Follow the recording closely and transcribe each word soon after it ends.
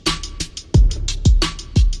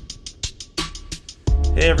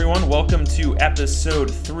Hey everyone, welcome to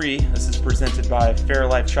episode 3. This is presented by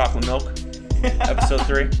Fairlife Chocolate Milk. Episode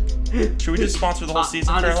 3. Should we just sponsor the whole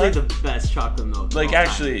season, honestly, Fairlife? the best chocolate milk. Like,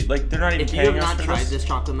 actually, like, they're not even paying us for this. If you have not tried this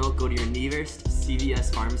chocolate milk, go to your nearest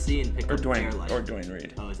CVS pharmacy and pick up Fairlife. Or Dwayne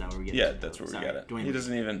Reed. Oh, is that where we get it? Yeah, that's where we get it. Dwayne He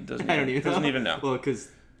doesn't even know. Well, because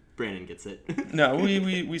Brandon gets it. No,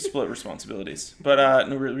 we split responsibilities. But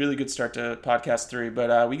really good start to podcast 3.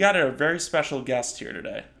 But we got a very special guest here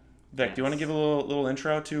today. Vic, do you want to give a little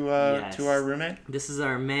intro to our roommate? This is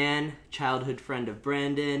our man, childhood friend of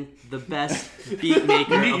Brandon, the best beat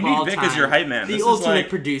maker of all Vic time. as your hype man. The ultimate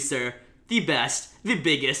producer, the best, the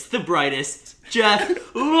biggest, the brightest,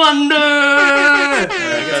 Jeff Lundy! Like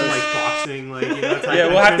boxing, like, you know, type yeah,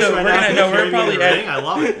 we'll have to. We're probably I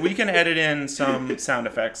love it. We can edit in some sound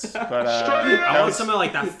effects, but I want some of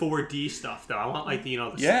like that 4D stuff though. I want like the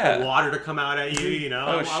water to come out at you. You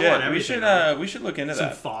know. Oh shit, we should look into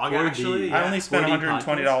that. Some fog actually. Yeah. I only spent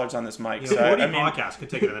 $120 on this mic. So 4D podcast could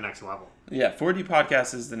take it to the next level. Yeah, 4D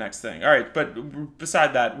podcast is the next thing. All right, but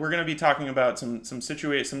beside that, we're going to be talking about some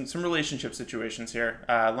relationship situations here.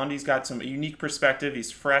 Lundy's got some unique perspective.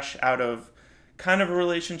 He's fresh out of kind of a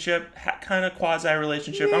relationship, kind of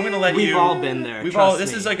quasi-relationship. I'm going to let We've all been there.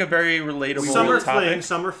 This is like a very relatable topic.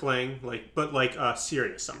 Summer fling, but a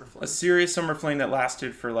serious summer fling. A serious summer fling that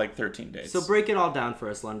lasted for like 13 days. So break it all down for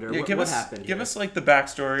us, Lunder. Yeah, what happened? Give us like the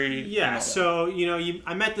backstory. Yeah, so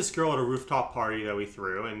I met this girl at a rooftop party that we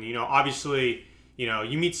threw, and obviously.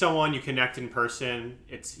 You meet someone, you connect in person.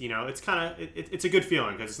 It's it's a good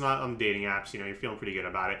feeling because it's not on dating apps. You're feeling pretty good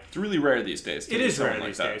about it. It's really rare these days. It is rare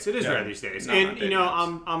these days. And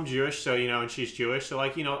I'm Jewish, so and she's Jewish, so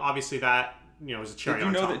obviously that was a cherry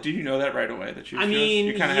on top. Did you know that right away that she was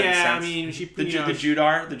Jewish? You kind of had a sense. I mean, she the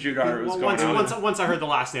Judar was going on. Once I heard the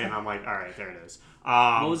last name, I'm like, all right, there it is.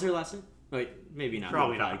 What was her last name? Wait, maybe not.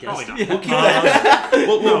 Probably not. Probably not. We'll keep that.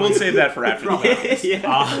 We'll save that for after.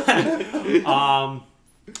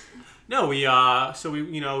 No, we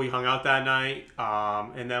hung out that night,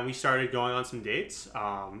 and then we started going on some dates.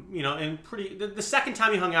 And the second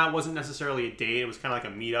time we hung out wasn't necessarily a date. It was kind of like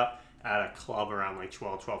a meetup at a club around like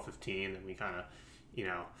 12:15, and we kind of,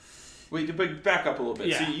 Wait, but back up a little bit.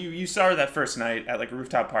 Yeah. So you saw her that first night at like a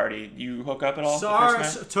rooftop party. You hook up at all?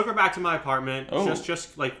 Took her back to my apartment. Oh. It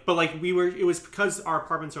was because our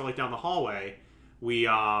apartments are like down the hallway. We,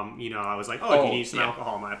 I was like, if you need some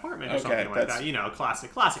alcohol in my apartment or something like that.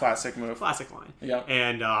 Classic move. Classic line. Yeah.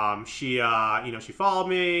 And she followed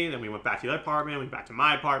me. Then we went back to the other apartment. Went back to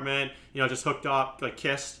my apartment. Just hooked up, like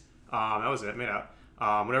kissed. That was it. Made out.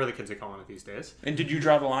 Whatever the kids are calling it these days. And did you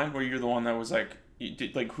draw the line where you're the one that was like?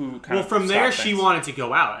 Who kind of from there she wanted to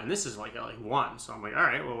go out, and this is like 1, so I'm like, all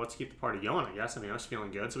right, well, let's keep the party going, I guess. I was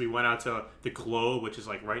feeling good, so we went out to the Globe, which is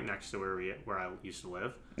like right next to where I used to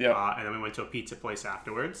live. Yeah. And then we went to a pizza place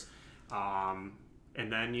afterwards. And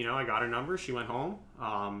then I got her number. She went home.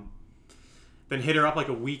 Then hit her up like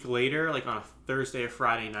a week later, like on a Thursday or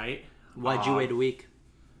Friday night. Why'd you wait a week?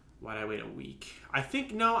 Why'd I wait a week? I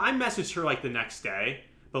messaged her like the next day.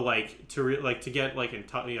 But to get like in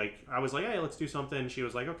touch, like I was like, hey, let's do something. She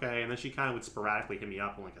was like, okay, and then she kind of would sporadically hit me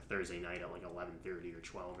up on like a Thursday night at like 11:30 or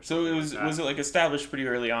 12 or something. So was it like established pretty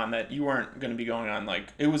early on that you weren't going to be going on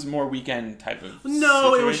like it was more weekend type of?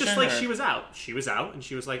 No, it was just like she was out. She was out, and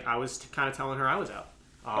she was like, I was kind of telling her I was out.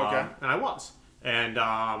 Okay. And I was, and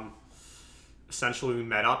essentially we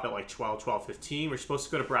met up at like 12:15. We're supposed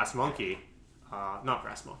to go to Brass Monkey. Not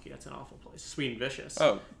Brass Monkey. That's an awful place. Sweet and Vicious.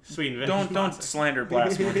 Oh, Sweet and Vicious. Don't slander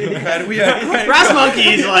Brass Monkey. Brass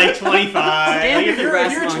Monkey's like 25. Like if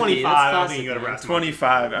you're 25, I don't think you go to Brass Monkey.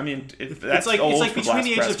 25. I mean, that's it's like between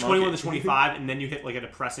the age of 21 to 25, and then you hit like a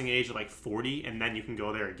depressing age of like 40, and then you can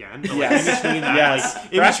go there again. But like, in between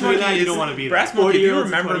that, you don't want to be there. Brass Monkey.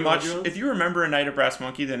 If you remember a night at Brass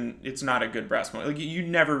Monkey, then it's not a good Brass Monkey. Like you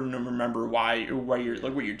never remember why you're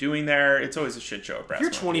like what you're doing there. It's always a shit show at Brass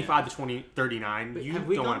Monkey. If you're 25 to 39, you don't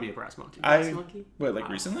want to be a Brass Monkey.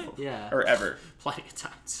 Recently? Yeah. Or ever? Plenty of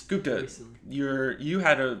times. Gupta, you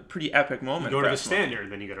had a pretty epic moment. You go to the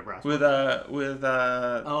Standard, then you go to Brass Monkey.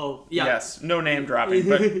 Oh, yeah. Yes, no name dropping,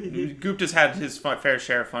 but Gupta's had his fair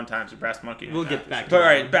share of fun times at Brass Monkey. We'll get back to that. But all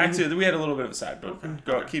right, back to we had a little bit of a side,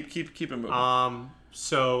 but keep it moving.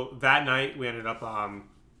 So that night we ended up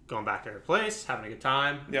going back to her place, having a good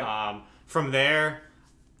time. Yeah. From there,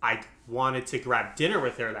 I wanted to grab dinner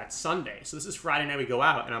with her that Sunday. So this is Friday night we go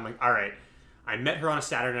out, and I'm like, all right. I met her on a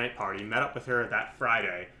Saturday night party, met up with her that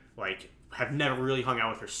Friday, like, have never really hung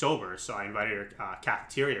out with her sober, so I invited her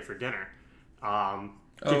cafeteria for dinner.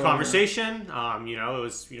 Good conversation, it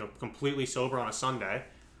was, completely sober on a Sunday.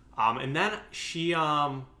 And then she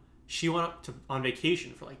went up on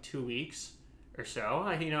vacation for like 2 weeks, or so.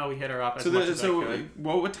 We hit her up as So much as I so could.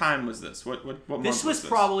 what time was this? What month This was this?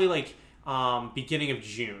 probably like beginning of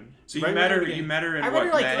June. So you met her. You met her in I what,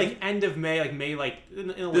 met her May? like end of May, like May, like in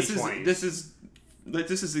the late This is 20s.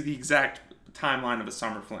 this is the exact timeline of a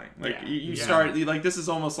summer fling. Like Yeah. you Yeah. start like this is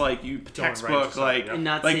almost like you right textbook into like something, And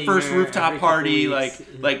not like seeing first her rooftop every couple party weeks.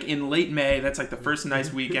 like in late May. That's like the first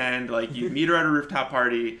nice weekend. Like you meet her at a rooftop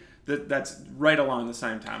party. That's right along the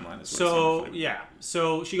same timeline as what So summer fling. yeah,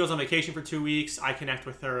 so she goes on vacation for 2 weeks. I connect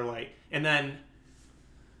with her and then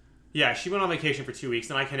she went on vacation for 2 weeks.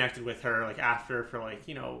 Then I connected with her after for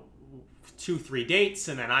 2-3 dates,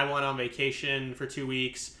 and then I went on vacation for 2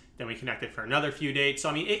 weeks. Then we connected for another few dates. So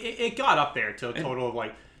I mean, it got up there to a total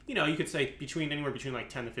of you could say anywhere between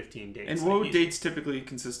 10 to 15 dates. And what would dates typically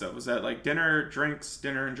consist of? Was that like dinner and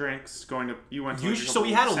drinks? You went to Usually, a so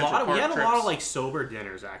we had a Central lot of Park trips? sober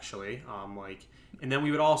dinners actually. And then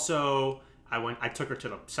we would also I took her to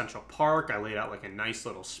the Central Park. I laid out a nice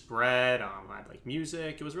little spread. I had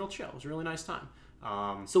music. It was real chill. It was a really nice time.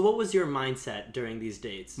 So what was your mindset during these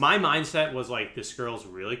dates? My mindset was this girl's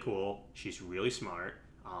really cool. She's really smart.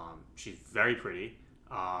 She's very pretty.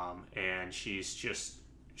 And she's just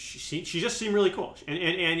she just seemed really cool.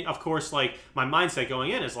 And of course my mindset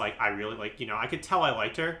going in is I really I could tell I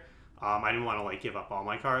liked her. I didn't want to give up all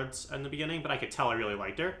my cards in the beginning, but I could tell I really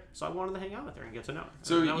liked her, so I wanted to hang out with her and get to know her.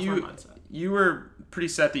 So and that was my mindset. you were pretty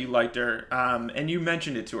set that you liked her, and you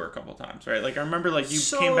mentioned it to her a couple times, right? I remember you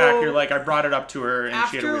came back, you're I brought it up to her, and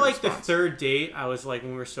she had a After weird the response. third date, I was when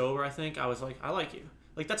we were sober, I think I was I like you.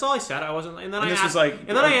 That's all I said. I wasn't, and then And I this asked, was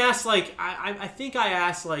and then I asked I think I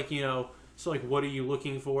asked so what are you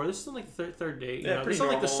looking for? This is on the third date. Yeah, This pretty is on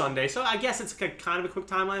the normal. Sunday, so I guess it's kind of a quick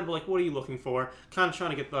timeline. But what are you looking for? Kind of trying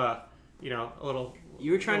to get the a little.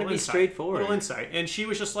 You were trying to be insight, straightforward. little insight, and she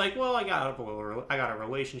was just well, I got a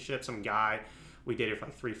relationship. Some guy, we dated for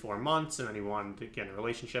 3-4 months, and then he wanted to get in a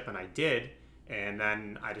relationship, and I did. And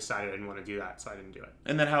then I decided I didn't want to do that, so I didn't do it.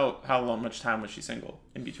 And then much time was she single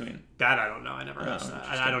in between? That I don't know. I never asked that.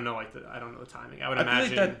 interesting. I don't know I don't know the timing. I would I feel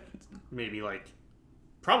like imagine maybe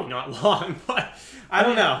probably not long, but I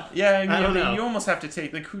don't know. Yeah, I don't know. You almost have to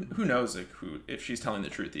take who knows if she's telling the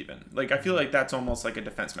truth even. I feel like that's almost a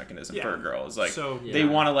defense mechanism for a girl. Is they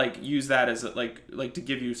want to use that as to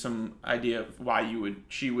give you some idea of why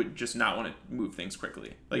she would just not want to move things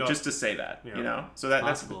quickly. Just to say that, So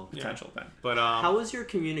that's the potential thing. But how was your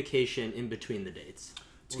communication in between the dates?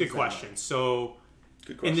 it's a good question. So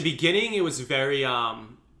Good question. in the beginning, it was very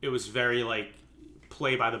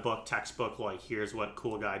play by the book, textbook, here's what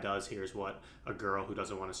cool guy does, here's what a girl who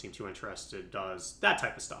doesn't want to seem too interested does, that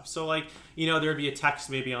type of stuff. So there'd be a text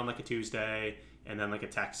maybe on a Tuesday, and then a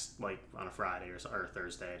text on a Friday or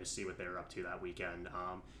Thursday to see what they were up to that weekend.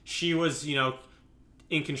 She was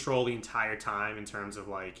in control the entire time in terms of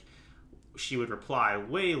she would reply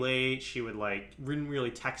way late. She would wouldn't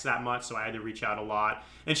really text that much, so I had to reach out a lot.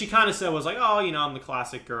 And she kind of said was I'm the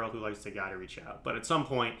classic girl who likes the guy to reach out. But at some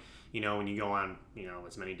point, when you go on,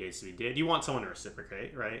 as many dates as we did, you want someone to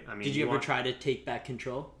reciprocate, right? I mean, Did you ever try to take back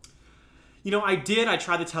control? I did. I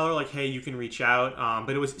tried to tell her hey, you can reach out.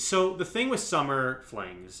 But it was so the thing with summer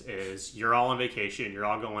flings is you're all on vacation, you're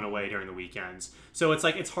all going away during the weekends, so it's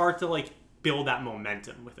it's hard to build that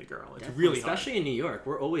momentum with a girl. It's Definitely, really especially in New York.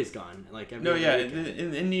 We're always gone. Every No, yeah,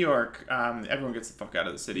 weekend. in New York, everyone gets the fuck out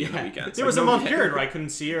of the city on the weekends. There was a month period where I couldn't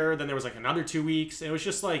see her. Then there was another 2 weeks. It was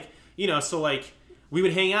just so we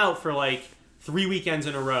would hang out for 3 weekends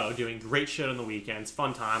in a row, doing great shit on the weekends,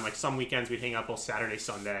 fun time. Some weekends we'd hang out both Saturday,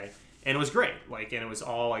 Sunday, and it was great. And it was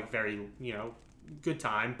all very good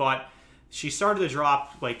time. But she started to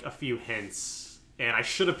drop a few hints, and I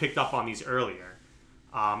should have picked up on these earlier.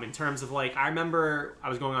 In terms of I remember I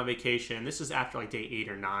was going on vacation. This is after day 8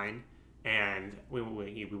 or 9, and we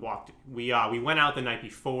went out the night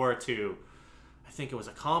before to, I think it was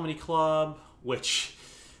a comedy club, which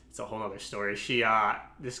it's a whole other story.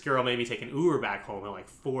 This girl made me take an Uber back home at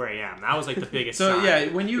 4 a.m. That was the biggest. So sign. yeah,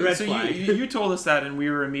 when you Red so flag. you told us that, and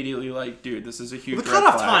we were immediately dude, this is a huge The red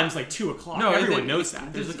cutoff flag. time's 2:00. No, Everyone it- knows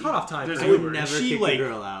that. There's a cutoff time. there's for a- I would Uber. never She kick a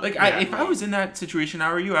girl out. If I was in that situation,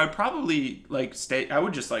 I were you, I'd probably stay. I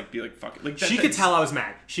would just be fuck it. She could tell I was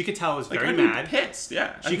mad. She could tell I was very I'd mad. Be pissed.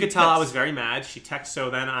 Yeah, She could tell I was very mad. She texted. So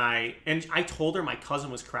then I told her my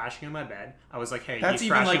cousin was crashing in my bed. I was hey, That's he's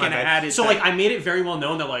even, crashing in my an bed. added So thing. I made it very well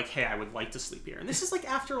known that hey, I would like to sleep here. And this is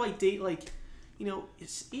after date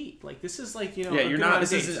it's 8. This is Yeah, you're not.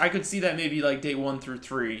 This is. I could see that maybe day 1 through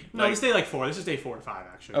 3. No, this day 4. This is day 4 or 5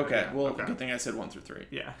 actually. Okay, Yeah, well, okay. good thing I said 1 through 3.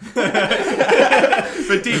 Yeah.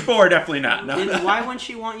 But day 4 definitely not. No. And why wouldn't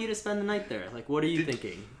she want you to spend the night there? What are you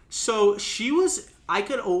thinking? So she was. I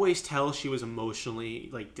could always tell she was emotionally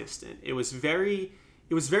like distant. It was very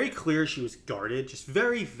clear she was guarded, just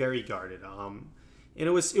very, very guarded. And it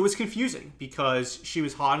was confusing because she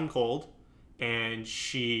was hot and cold, and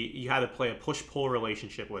you had to play a push-pull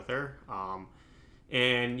relationship with her.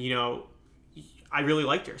 And I really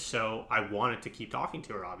liked her, so I wanted to keep talking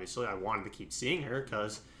to her. Obviously, I wanted to keep seeing her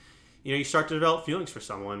because you start to develop feelings for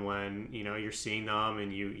someone when you're seeing them,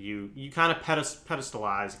 and you kind of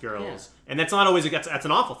pedestalize girls, and that's not always that's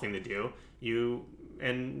an awful thing to do. It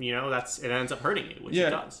ends up hurting you, which it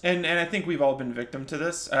does. And I think we've all been victim to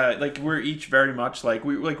this. We're each very much with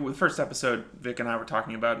the first episode, Vic and I were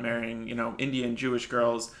talking about marrying Indian Jewish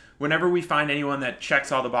girls. Whenever we find anyone that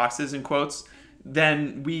checks all the boxes in quotes,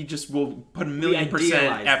 then we just will put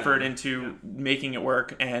 1,000,000% effort into making it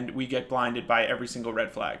work, and we get blinded by every single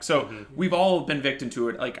red flag. So we've all been victim to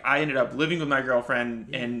it. Like, I ended up living with my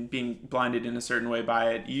girlfriend and being blinded in a certain way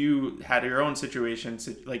by it. You had your own situation,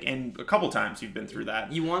 and a couple times you've been through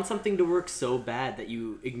that. You want something to work so bad that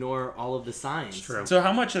you ignore all of the signs. It's true. So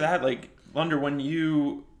how much of that, Lunder, when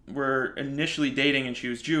you were initially dating and she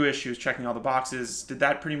was Jewish, she was checking all the boxes, did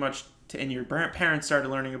that pretty much... and your parents started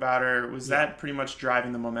learning about her, was that pretty much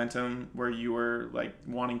driving the momentum where you were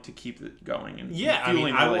wanting to keep it going and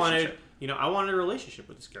fueling I wanted a relationship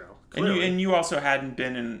with this girl. Clearly. And you also hadn't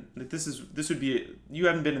been in you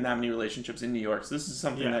haven't been in that many relationships in New York, so this is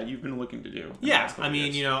something that you've been looking to do. Yeah,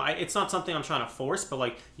 it's not something I'm trying to force,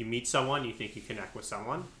 but you meet someone, you think you connect with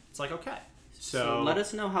someone, it's okay. So let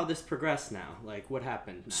us know how this progressed now. What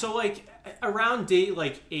happened now? So around date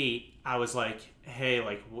 8, I was hey,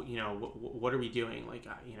 what are we doing?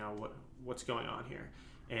 What's going on here?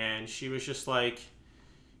 And she was just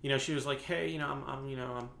she was hey, I'm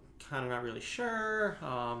kind of not really sure.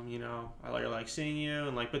 I like seeing you,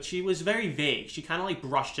 and but she was very vague. She kind of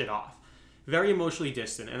brushed it off, very emotionally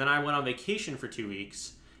distant. And then I went on vacation for 2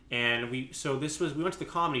 weeks, and we went to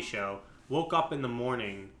the comedy show. Woke up in the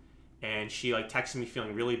morning, and she texted me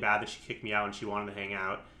feeling really bad that she kicked me out and she wanted to hang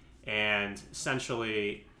out, and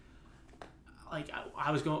essentially.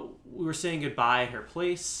 We were saying goodbye at her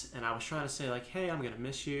place, and I was trying to say hey, I'm gonna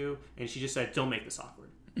miss you, and she just said, don't make this awkward.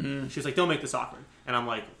 She was don't make this awkward, and I'm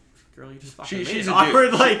girl, you just fucking made it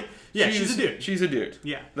awkward. She's a dude. She's a dude.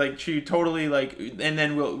 Yeah. She totally and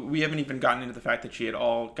then we haven't even gotten into the fact that she had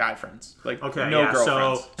all guy friends. No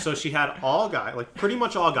girlfriends. So she had all guy, pretty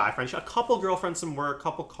much all guy friends. She had a couple girlfriends from work, a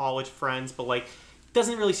couple college friends, but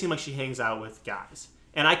doesn't really seem like she hangs out with guys.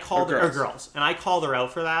 And I called her girls, and I called her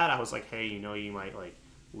out for that. I was hey, you might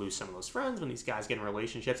lose some of those friends when these guys get in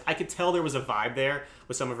relationships. I could tell there was a vibe there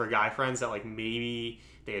with some of her guy friends that maybe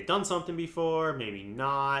they had done something before, maybe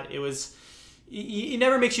not. It was, it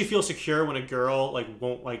never makes you feel secure when a girl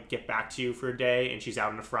won't get back to you for a day, and she's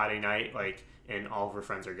out on a Friday night and all of her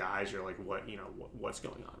friends are guys. You're what's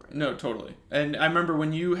going on right now? No, totally. And I remember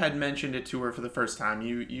when you had mentioned it to her for the first time,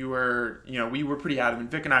 you were, we were pretty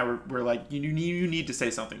adamant. Vic and I were you need to say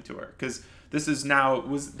something to her, because this is that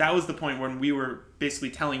was the point when we were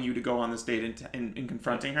basically telling you to go on this date and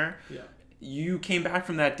confronting her. Yeah. You came back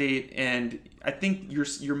from that date, and I think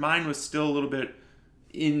your mind was still a little bit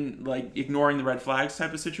in ignoring the red flags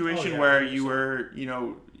type of situation, where you were,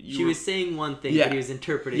 she was saying one thing, but he was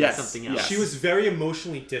interpreting something else. Yes. She was very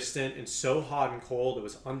emotionally distant and so hot and cold. It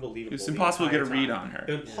was unbelievable. It was impossible to get a read on her.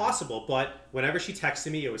 Impossible, but whenever she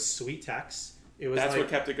texted me, it was sweet texts. It was that's what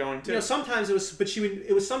kept it going too. Sometimes it was, but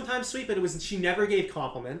it was sometimes sweet, but she never gave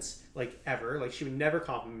compliments ever. She would never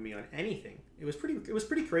compliment me on anything. It was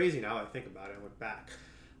pretty crazy now that I think about it and look back.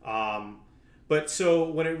 But so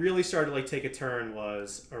when it really started to take a turn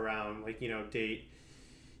was around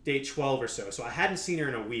date 12 or so. So I hadn't seen her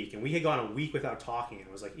in a week, and we had gone a week without talking, and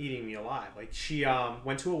it was eating me alive. She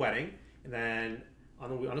went to a wedding, and then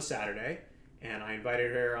on a Saturday, and I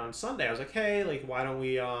invited her on Sunday. I was hey, why don't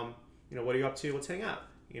we what are you up to? Let's hang out.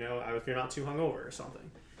 If you're not too hungover or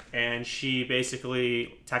something. And she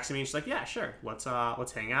basically texted me, and she's yeah, sure, let's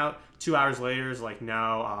hang out. 2 hours later, is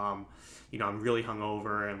no, I'm really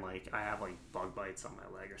hungover, and I have bug bites on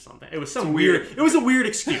my leg or something. It was some weird. It was a weird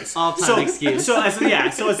excuse. All-time excuse. So as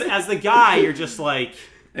the guy, you're just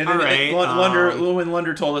And all then right. When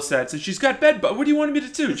Lunder told us that, said she's got bed bugs. What do you want me to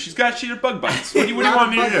do? She had bug bites. What do you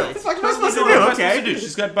want me to do? What the fuck am I supposed to do? Okay.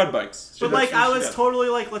 She's got bug bites. But I was totally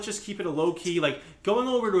let's just keep it a low key. Going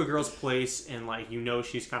over to a girl's place and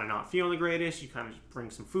she's kind of not feeling the greatest. You kind of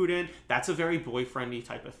bring some food in. That's a very boyfriendy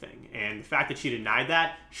type of thing. And the fact that she denied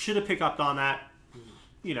that, should have picked up on that.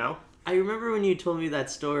 I remember when you told me that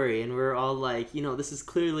story, and we were all this is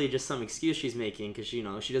clearly just some excuse she's making because, she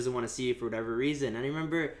doesn't want to see you for whatever reason. And I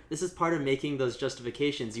remember this is part of making those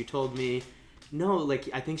justifications. You told me, No, like,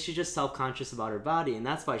 I think she's just self-conscious about her body, and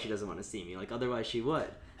that's why she doesn't want to see me. Like, otherwise she would.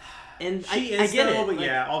 And I get it. But like,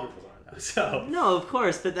 yeah, all girls are though. So no, of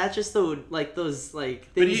course, but that's just those things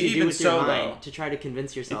But you do even with your so, mind though, to try to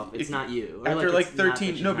convince yourself it's not you. Or After it's like not 13,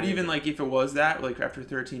 that she's no, not but even into like if it was that, like after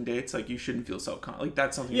 13 dates, like you shouldn't feel self-conscious. Like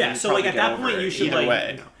that's something. yeah, you so like probably at get that over point you should either like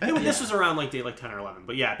way. This was around like day like 10 or 11,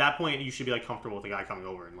 but yeah, at that point you should be like comfortable with the guy coming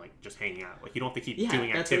over and like just hanging out. Like you don't have to keep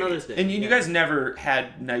doing that's activities. another thing. And you guys never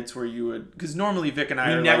had nights where you would, because normally Vic and I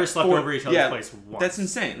We are never like slept over each other's place once. That's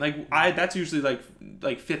insane. Like that's usually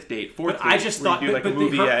like fifth date, fourth But date. I just where thought, you do like but a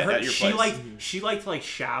movie at your she place. she liked to like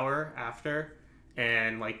shower after,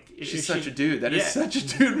 and like She's such a dude. That is such a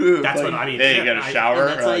dude move. That's like, what I mean. Hey, you got a shower. And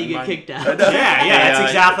that's why you get kicked out. Yeah, that's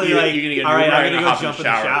exactly you're like. gonna get All right, Uber, I'm I'm gonna gonna go jump in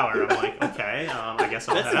the shower. I'm like, okay, I guess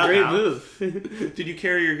I'll That's head a out great now. move. Did you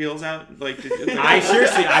carry your heels out? Like, I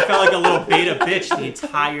seriously, I felt like a little beta bitch the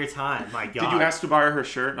entire time. My God. Did you ask to borrow her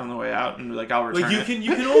shirt on the way out and like I'll return Like it?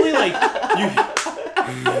 you can only like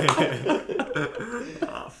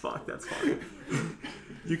oh fuck, that's funny.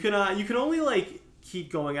 You can only like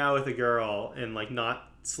keep going out with a girl and like not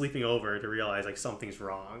sleeping over to realize like something's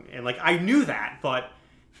wrong. And like I knew that, but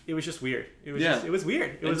it was just weird. It was it was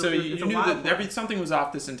weird. It and was so it's you a knew wild that one. something was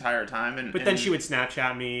off this entire time, But then she would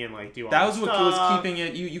Snapchat me and like do all that this was what stuff. was keeping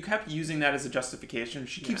it. You kept using that as a justification.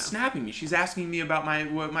 She keeps snapping me. She's asking me about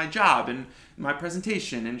my job and my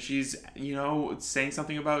presentation, and she's saying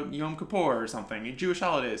something about Yom Kippur or something, Jewish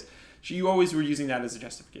holidays. You always were using that as a I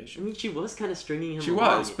justification. mean, she was kind of stringing him She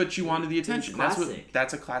along. was, but she wanted the attention.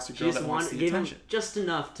 That's a classic She girl just that wants the gave him attention. just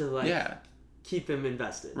enough to like keep him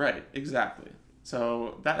invested. Right, exactly.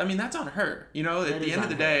 So that's on her. At the end of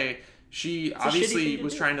the day, she obviously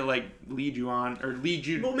was trying to like lead you on or lead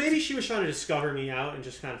you. Well, maybe she was trying to discover me out and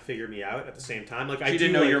just kind of figure me out at the same time. Like she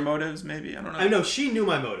didn't know your motives. Maybe I don't know. I know she knew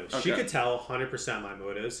my motives. Okay. She could tell 100% my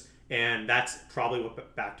motives, and that's probably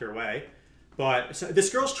what backed her away. But so this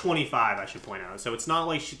girl's 25, I should point out. So it's not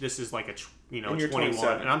like this is like a 21,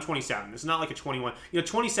 27. and I'm 27. It's not like a 21.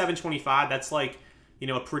 27, 25. That's like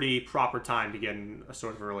a pretty proper time to get in a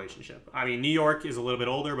sort of a relationship. I mean, New York is a little bit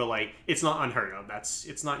older, but like it's not unheard of.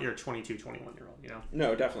 It's not your 22, 21-year-old.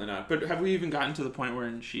 No, definitely not. But have we even gotten to the point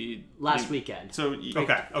where she last weekend? So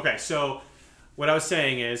okay. So what I was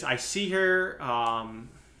saying is, I see her.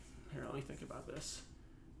 Here, let me think about this.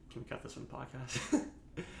 Can we cut this from the podcast?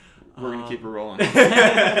 We're gonna keep it rolling.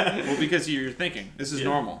 Well, because you're thinking. This is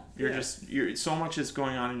normal. You're so much is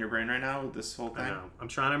going on in your brain right now with this whole thing. I know. I'm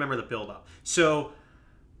trying to remember the build up. So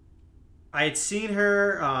I had seen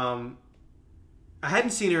her. I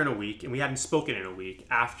hadn't seen her in a week, and we hadn't spoken in a week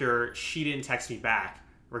after she didn't text me back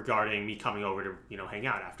regarding me coming over to hang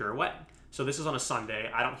out after her wedding. So this is on a Sunday.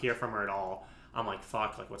 I don't hear from her at all. I'm like,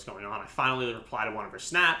 fuck, like what's going on? I finally reply to one of her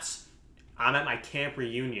snaps. I'm at my camp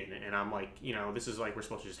reunion, and I'm like, this is like we're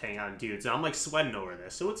supposed to just hang out and dudes, and I'm like sweating over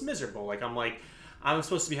this, so it's miserable. Like I'm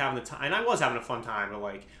supposed to be having the time, and I was having a fun time, but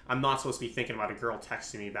like I'm not supposed to be thinking about a girl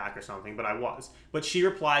texting me back or something, but I was. But she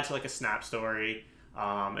replied to like a snap story,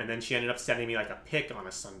 and then she ended up sending me like a pic on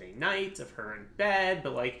a Sunday night of her in bed,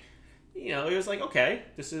 but like. It was like, okay,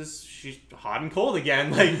 she's hot and cold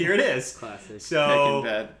again. Like here it is. Classic. So in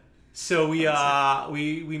bed. So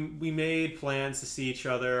we made plans to see each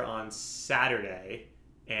other on Saturday,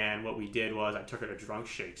 and what we did was I took her to Drunk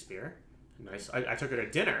Shakespeare. Nice. I took her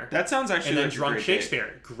to dinner. That sounds actually and then like Drunk a great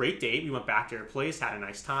Shakespeare. Date. Great date. We went back to her place, had a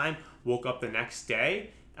nice time. Woke up the next day,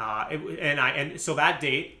 so that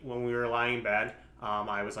date when we were lying in bed,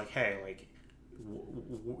 I was like, hey, like.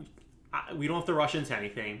 We don't have to rush into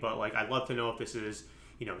anything, but like I'd love to know if this is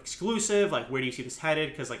exclusive. Like where do you see this headed?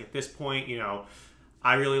 Because like at this point,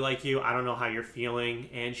 I really like you. I don't know how you're feeling.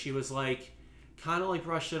 And she was like, kind of like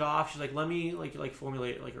brushed it off. She's like, let me like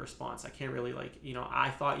formulate like a response. I can't really like I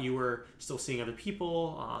thought you were still seeing other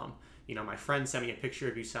people. My friend sent me a picture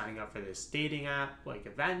of you signing up for this dating app like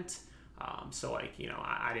event. So like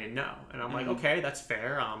I didn't know, and I'm like, okay, that's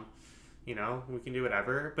fair. We can do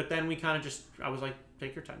whatever. But then we kind of I was like,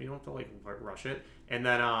 take your time. You don't have to like rush it. And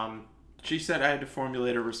then she said I had to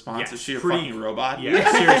formulate a response. Yes, is she a fucking robot?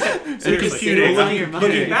 Yeah, seriously.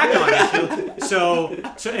 Looking back on it. So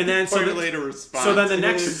and then formulate a response. So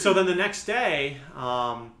then the next day,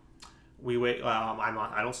 we wait.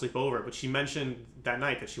 I don't sleep over, but she mentioned that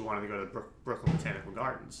night that she wanted to go to Brooklyn Botanical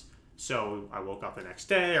Gardens. So I woke up the next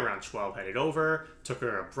day around 12, headed over, took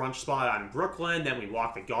her to a brunch spot out in Brooklyn. Then we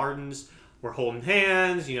walked the gardens. We're holding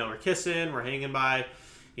hands, we're kissing, we're hanging by,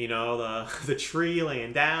 the tree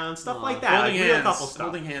laying down, stuff like that. Holding like, real hands. couple stuff.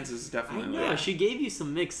 Holding hands is I definitely. know, she gave you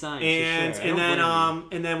some mixed signs. And for sure.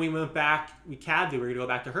 and then we went back. We cabbed it. We were gonna go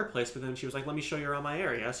back to her place, but then she was like, "Let me show you around my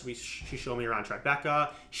area." So she showed me around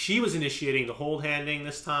Tribeca. She was initiating the hold handing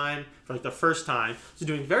this time for like the first time. So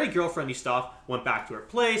doing very girlfriendly stuff. Went back to her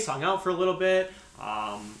place, hung out for a little bit.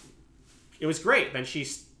 It was great. Then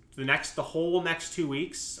the whole next 2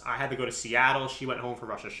 weeks, I had to go to Seattle. She went home for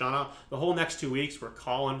Rosh Hashanah. The whole next 2 weeks, we're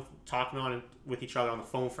talking with each other on the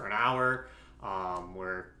phone for an hour.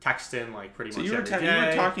 We're texting like pretty much every day. You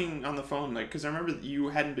were talking on the phone, like, because I remember that you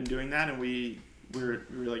hadn't been doing that, and we were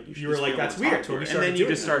like, you were like, that's weird. And then you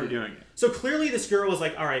just started doing it. So clearly, this girl was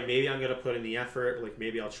like, all right, maybe I'm gonna put in the effort. Like,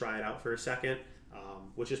 maybe I'll try it out for a second,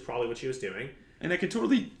 which is probably what she was doing. And I could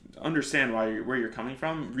totally understand where you're coming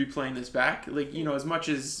from, replaying this back. Like, as much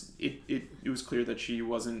as it was clear that she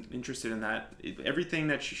wasn't interested in that, everything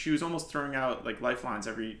that she was almost throwing out, like, lifelines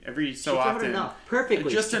every so often. Enough.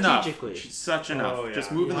 Perfectly. Just strategically. enough. Such enough. Oh, yeah.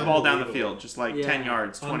 Just moving the ball down the field, just like 10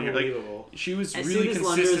 yards, 20 yards. Like, she was as really soon as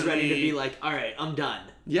consistently... Lundy was ready to be like, all right, I'm done.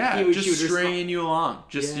 Yeah, she just would stringing you along.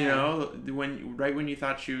 Just, Yeah. when you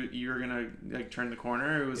thought you were going to, like, turn the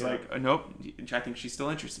corner, it was like, nope, I think she's still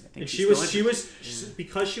interested.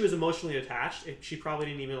 Because she was emotionally attached, she probably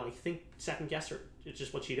didn't even, like, think, second guess her. It's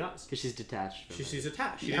just what she does. Because she's detached. She's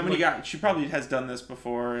attached. How many guys? She probably has done this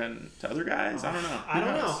before and to other guys. I don't know. I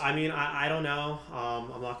don't know. I mean, I don't know.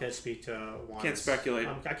 I'm not going to speak to one's... Can't speculate.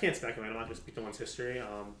 I can't speculate. I'm not going to speak to one's history.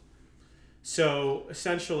 So,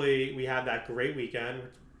 essentially, we had that great weekend.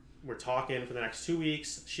 We're talking for the next 2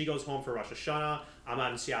 weeks. She goes home for Rosh Hashanah. I'm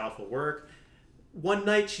out in Seattle for work. One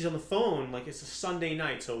night, she's on the phone. Like, it's a Sunday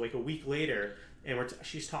night, so, like, a week later. And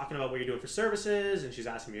she's talking about what you're doing for services, and she's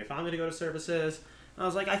asking me if I'm going to go to services. And I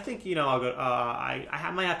was like, I think, I'll go.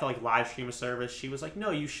 I might have to, like, live stream a service. She was like, no,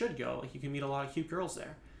 you should go. Like, you can meet a lot of cute girls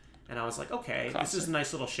there. And I was like, okay, Classic. This is a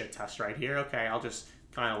nice little shit test right here. Okay, I'll just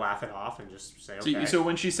kind of laugh it off and just say, okay. So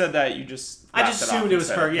when she said that, you just... I just assumed it was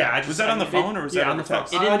her, yeah. Was that on the phone, or was that on the phone?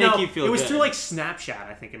 text? It didn't make you feel good. It was through, like, Snapchat,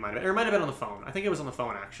 I think it might have been. Or it might have been on the phone. I think it was on the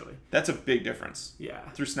phone, actually. That's a big difference. Yeah.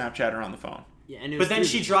 Through Snapchat or on the phone. Yeah, and but then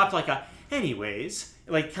she dropped, like, a anyways,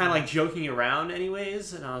 like, kind of, like, joking around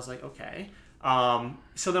anyways, and I was like, okay.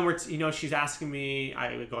 So then she's asking me,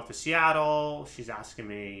 I would go up to Seattle, she's asking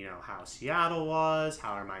me, how Seattle was,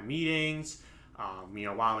 how are my meetings,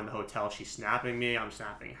 while I'm in the hotel, she's snapping me, I'm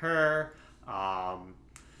snapping her, then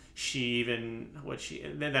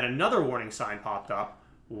another warning sign popped up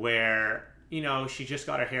where, she just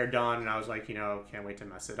got her hair done, and I was like, can't wait to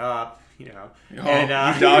mess it up, and,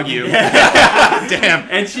 you dog you. Damn.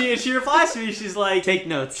 And she replies to me, she's like, take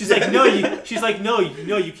notes. She's like, no,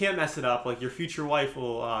 you can't mess it up. Like, your future wife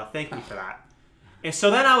will thank me for that. And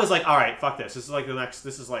so then I was like, all right, fuck this. This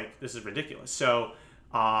is ridiculous. So,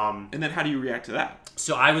 and then how do you react to that?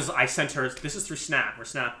 So I sent her, this is through Snap, we're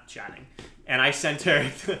Snap chatting. And I sent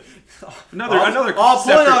her another pulling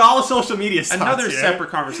out all the social media stuff. Another separate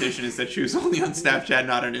conversation is that she was only on Snapchat,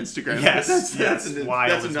 not on Instagram. Yes, that's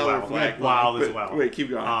another flag. Wild as well. Wait, keep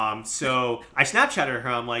going. So I Snapchatted her.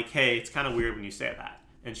 I'm like, hey, it's kind of weird when you say that.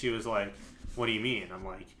 And she was like, what do you mean? I'm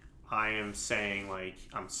like, I am saying, like,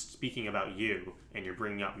 I'm speaking about you, and you're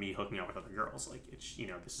bringing up me hooking up with other girls. Like, it's,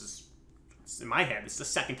 this is... in my head, this is the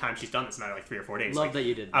second time she's done this in like 3 or 4 days. Love that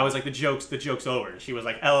you did that. I was like, the joke's over. She was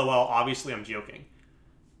like, LOL, obviously I'm joking.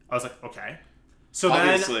 I was like, okay. So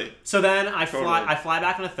then I fly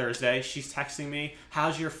back on a Thursday. She's texting me,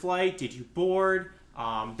 how's your flight? Did you board?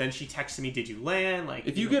 Then she texted me, did you land? Like,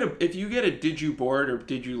 if you get a did you board or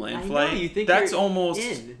did you land flight, you think that's you're almost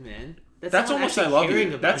in, man. That's almost I love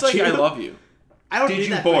you. That's like you. I love you. I don't Did do you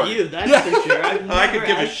that board? for you. That's for sure. I could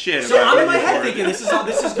give a shit. So I'm in my head thinking this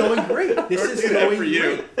is going great. This is going for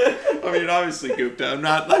you. I mean, obviously, Gupta. I'm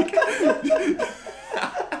not like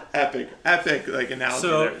epic like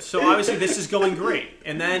analogy. So obviously this is going great.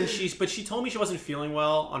 And then she told me she wasn't feeling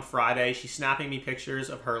well on Friday. She's snapping me pictures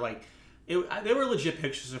of her they were legit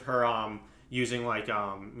pictures of her using like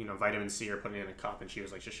vitamin C or putting it in a cup, and she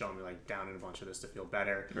was like just showing me like down in a bunch of this to feel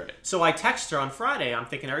better. Right. So I text her on Friday. I'm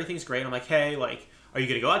thinking everything's great. I'm like, hey, like, are you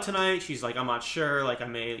gonna go out tonight? She's like, I'm not sure. Like, I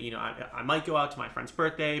may, I might go out to my friend's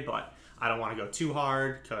birthday, but I don't want to go too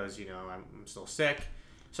hard because I'm still sick.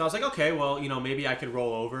 So I was like, okay, well, maybe I could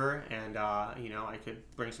roll over and I could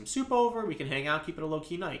bring some soup over. We can hang out, keep it a low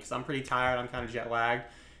key night because I'm pretty tired. I'm kind of jet lagged.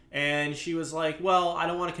 And she was like, well, I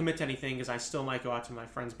don't want to commit to anything because I still might go out to my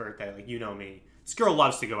friend's birthday. Like, me. This girl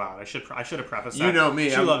loves to go out. I should have prefaced that. You know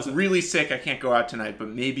me. I'm really sick. I can't go out tonight, but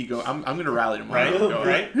maybe go. I'm going to rally tomorrow.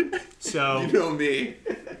 Right? So you know me.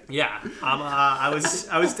 Yeah. I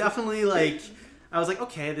was definitely like, I was like,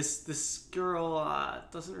 okay, this girl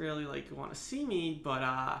doesn't really like want to see me,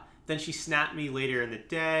 but then she snapped me later in the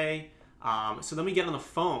day. So then we get on the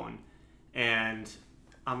phone, and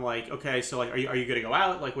I'm like, okay, so like, are you gonna go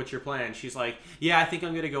out? Like, what's your plan? She's like, yeah, I think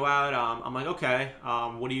I'm gonna go out. I'm like, okay.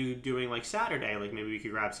 What are you doing like Saturday? Like, maybe we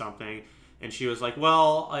could grab something. And she was like,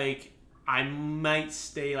 well, like, I might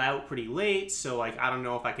stay out pretty late, so like, I don't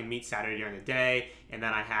know if I can meet Saturday during the day. And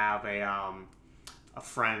then I have a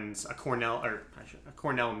Cornell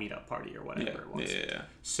meetup party or whatever it was. Yeah.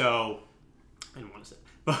 So I didn't want to say,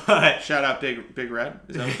 but shout out Big Red.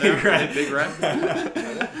 Is that what they are? Big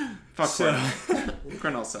Red. Fuck Cornell.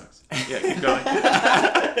 Cornell sucks. Yeah, keep going.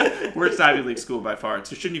 Worst Ivy League school by far.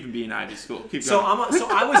 So it shouldn't even be an Ivy school. Keep going. So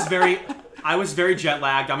I was very jet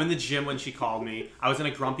lagged. I'm in the gym when she called me. I was in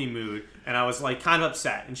a grumpy mood, and I was like kind of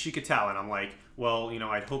upset, and she could tell. And I'm like, well,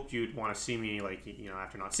 I'd hoped you'd want to see me, like,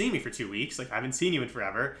 after not seeing me for 2 weeks. Like, I haven't seen you in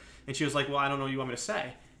forever. And she was like, well, I don't know what you want me to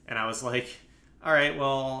say. And I was like, all right,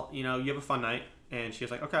 well, you have a fun night. And she was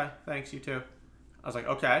like, okay, thanks, you too. I was like,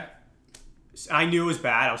 okay. I knew it was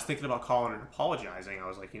bad. I was thinking about calling her and apologizing. I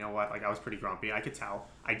was like, you know what? Like, I was pretty grumpy. I could tell.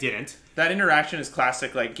 I didn't. That interaction is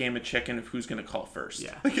classic, like, game of chicken of who's going to call first.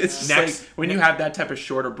 Yeah. Like, it's just like, when you have that type of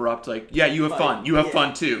short, abrupt, like, yeah, you have fun. You have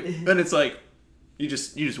fun, too. Then it's like, you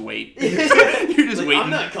just wait. You just like, wait. I'm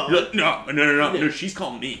not calling. Like, no, she's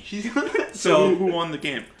calling me. So who won the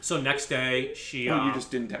game? So next day, she... you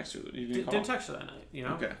just didn't text her. You didn't text her that night,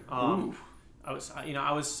 Okay. I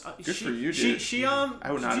was. Good for you, dude.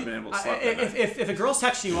 I would not have been able to sleep that night. If a girl's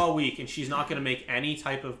texting you all week and she's not going to make any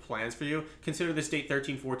type of plans for you, consider this date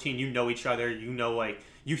 13, 14. You know each other. Like,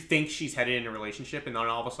 you think she's headed in a relationship, and then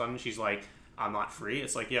all of a sudden she's like, I'm not free.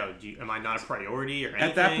 It's like, yo, am I not a priority or anything?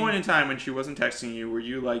 At that point in time when she wasn't texting you, were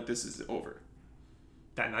you like, this is over?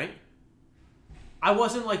 That night? I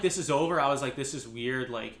wasn't like, this is over. I was like, this is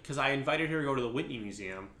weird. Like, because I invited her to go to the Whitney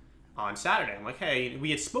Museum on Saturday. I'm like, hey,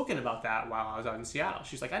 we had spoken about that while I was out in Seattle.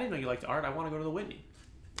 She's like, I didn't know you liked art. I want to go to the Whitney.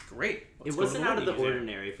 Great. It wasn't out of the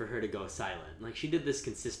ordinary for her to go silent. Like, she did this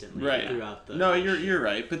consistently throughout the... No, you're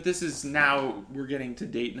right. But this is now, we're getting to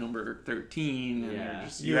date number 13.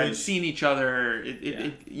 And you hadn't seen each other.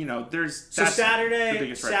 There's... So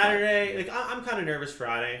Saturday, like, I'm kind of nervous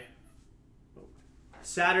Friday.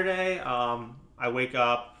 Saturday, I wake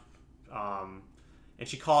up, and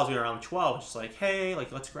she calls me around 12. She's like, hey,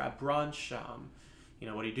 like, let's grab brunch.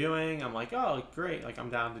 What are you doing? I'm like, oh, great. Like, I'm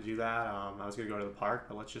down to do that. I was going to go to the park,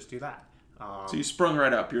 but let's just do that. So you sprung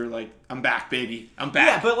right up. You're like, I'm back, baby. I'm back.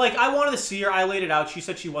 Yeah, but, like, I wanted to see her. I laid it out. She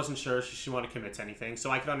said she wasn't sure. She wanted to commit to anything. So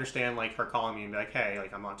I could understand, like, her calling me and be like, hey,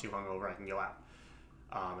 like, I'm not too hungover. I can go out.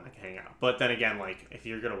 And I can hang out. But then again, like, if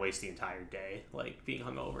you're going to waste the entire day, like, being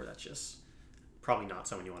hungover, that's just probably not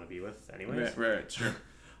someone you want to be with anyways. Right, sure.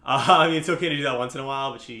 I mean, it's okay to do that once in a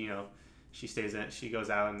while, but she, she stays in. She goes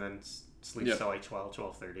out and then sleeps till like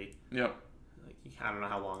 12:30. Yep. Like, I don't know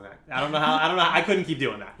how long that. I don't know. I couldn't keep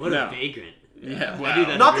doing that. What a vagrant. Yeah. Wow. I do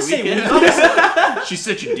that not the same. She's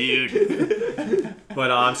such a dude.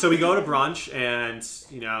 But so we go to brunch, and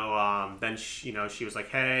then she was like,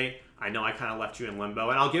 hey, I know I kind of left you in limbo,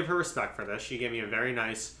 and I'll give her respect for this. She gave me a very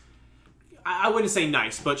nice. I wouldn't say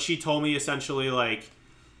nice, but she told me essentially like,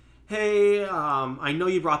 hey, I know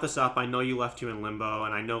you brought this up. I know you left you in limbo,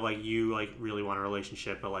 and I know like you like really want a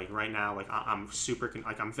relationship, but like right now, like I'm super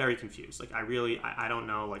I'm very confused. Like I don't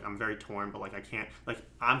know. Like I'm very torn, but like I can't. Like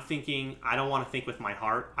I'm thinking I don't want to think with my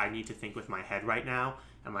heart. I need to think with my head right now,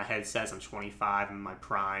 and my head says I'm 25 in my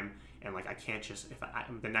prime, and like I can't just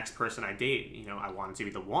the next person I date, I want it to be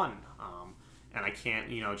the one. And I can't,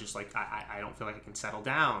 just like I don't feel like I can settle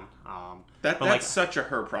down. That's like, such a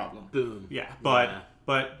her problem. Boom. Yeah, but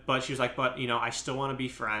she was like, I still want to be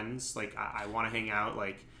friends. Like I want to hang out.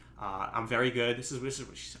 Like I'm very good.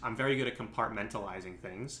 I'm very good at compartmentalizing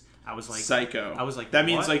things. I was like psycho. I was like that what?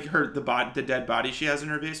 means like the dead body she has in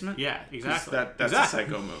her basement. Yeah, exactly. That's a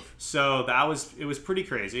psycho move. So it was pretty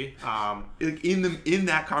crazy. In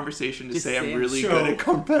that conversation to say I'm really good at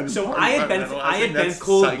compartmentalizing. So I had been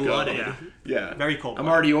cold blooded. Yeah, very cold. I'm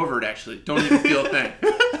already over it. Actually, don't even feel a thing.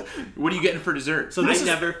 What are you getting for dessert? So I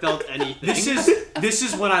never felt anything. This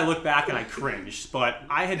is when I look back and I cringe. But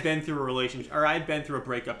I had been through a relationship, or I had been through a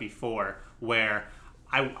breakup before, where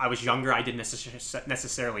I was younger. I didn't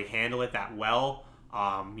necessarily handle it that well.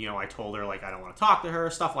 I told her like I don't want to talk to her,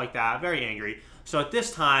 stuff like that. Very angry. So at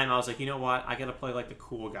this time, I was like, you know what? I gotta play like the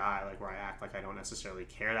cool guy, like where I act like I don't necessarily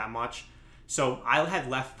care that much. So I had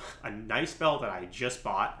left a nice belt that I just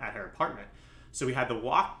bought at her apartment. So we had to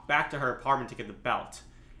walk back to her apartment to get the belt.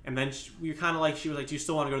 And then we were kind of like, she was like, do you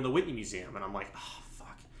still want to go to the Whitney Museum? And I'm like, oh,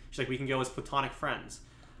 fuck. She's like, we can go as platonic friends.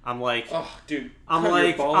 I'm like, oh, dude, I'm cut your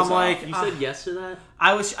like, balls I'm off. like, You said yes to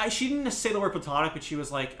that? she didn't say the word platonic, but she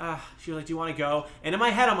was like, do you want to go? And in my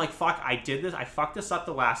head, I'm like, fuck, I fucked this up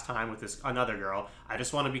the last time with this another girl. I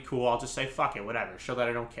just want to be cool. I'll just say, fuck it, whatever. Show that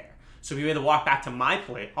I don't care. So we had to walk back to my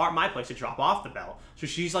place to drop off the belt. So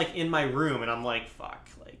she's like in my room, and I'm like, fuck,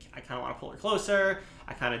 like I kind of want to pull her closer.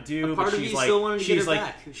 I kind of do, but she's like,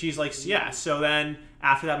 she's like, yeah. So then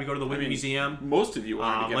after that, we go to the Whitney Museum. Most of you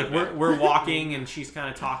want to get her back. We're walking, and she's kind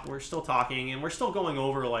of talking. We're still talking, and we're still going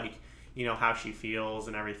over like, how she feels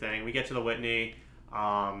and everything. We get to the Whitney.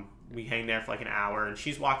 We hang there for like an hour, and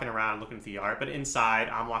she's walking around looking at the art. But inside,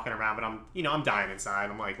 I'm walking around, but I'm dying inside.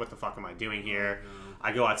 I'm like, what the fuck am I doing here?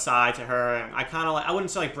 I go outside to her, and I kind of like, I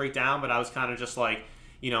wouldn't say like break down, but I was kind of just like,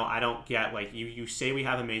 I don't get, like, you say we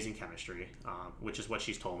have amazing chemistry, which is what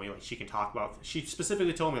she's told me. Like, she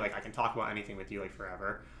specifically told me, like, I can talk about anything with you, like,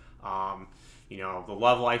 forever. The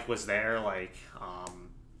love life was there, like,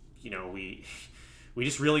 we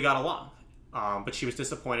just really got along. But she was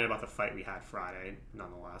disappointed about the fight we had Friday,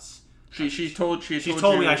 nonetheless. She told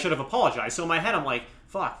me I should have apologized. So in my head, I'm like,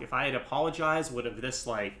 fuck, if I had apologized, would have this,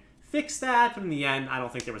 like, fixed that? But in the end, I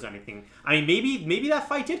don't think there was anything. I mean, maybe that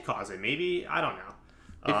fight did cause it. Maybe, I don't know.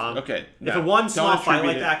 If a one small fight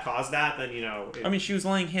like that caused that, then she was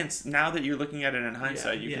laying hints. Now that you're looking at it in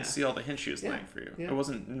hindsight, you can see all the hints she was laying for you. Yeah. It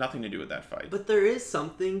wasn't nothing to do with that fight. But there is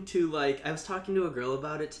something to, like, I was talking to a girl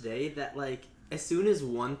about it today that, like, as soon as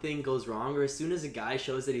one thing goes wrong, or as soon as a guy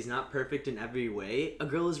shows that he's not perfect in every way, a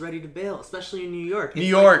girl is ready to bail, especially in New York. New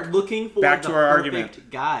York, like looking for back the to our perfect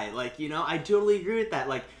argument. guy. Like, I totally agree with that.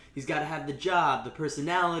 Like, he's got to have the job, the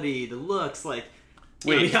personality, the looks, like.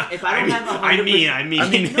 Wait, if I don't have 100%, I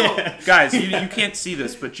mean, no. Guys, you can't see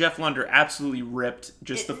this, but Jeff Lunder absolutely ripped.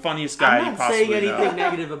 Just the funniest guy you possibly know. I'm not saying anything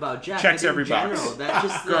negative about Jeff. Checks every box. That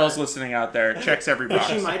just, girls listening out there, checks every box.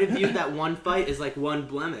 She might have viewed that one fight as like one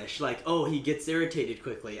blemish, like, oh, he gets irritated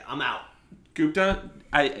quickly. I'm out. Gupta,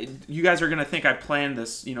 you guys are going to think I planned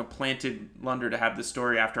this, planted Lunder to have this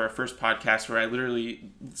story after our first podcast where I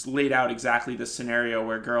literally laid out exactly this scenario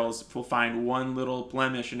where girls will find one little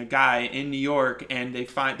blemish in a guy in New York and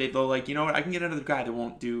they'll like, you know what, I can get another guy that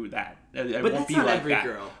won't do that. It but won't that's be not like every that.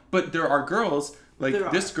 girl. But there are girls,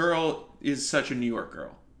 like this girl is such a New York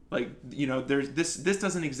girl. Like, there's this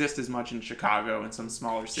doesn't exist as much in Chicago and some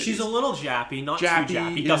smaller cities. She's a little jappy, not too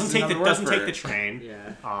jappy. Doesn't take the train.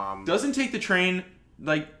 Yeah. Doesn't take the train,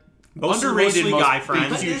 like, mostly guy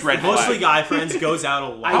friends. Huge red Mostly flag. guy friends, goes out a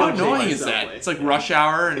lot. How annoying is that? It's like rush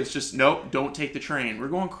hour and it's just, nope, don't take the train. We're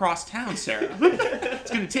going cross town, Sarah.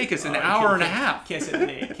 It's going to take us an hour and a half. Can't say the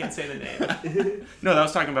name. No, that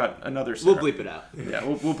was talking about another Sarah. We'll bleep it out. Yeah,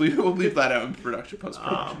 we'll bleep that out in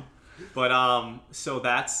post-production. So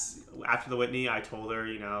that's after the Whitney. I told her,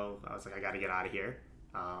 I was like, I got to get out of here.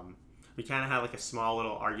 We kind of had like a small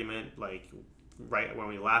little argument, like right when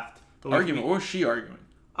we left. Argument? What was she arguing?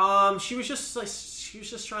 She was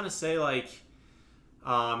just trying to say like,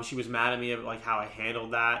 she was mad at me about like how I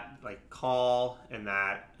handled that like call, and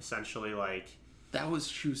that essentially like.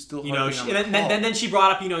 She was still then she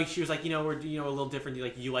brought up, she was like, we're, a little different.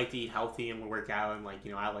 Like, you like to eat healthy and we work out, and like,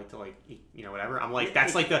 I like to like eat, whatever. I'm like,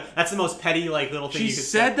 that's the most petty like little thing. She you could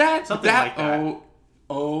said say. that? Something like that.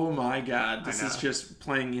 Oh my God! This is just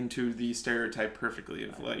playing into the stereotype perfectly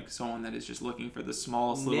of like someone that is just looking for the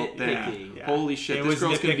smallest little thing. Yeah. Holy shit! This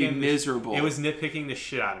girl's gonna be miserable. It was nitpicking the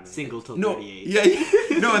shit out of me. Single till 38. Yeah.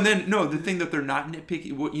 No, and then the thing that they're not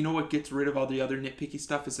nitpicky. What gets rid of all the other nitpicky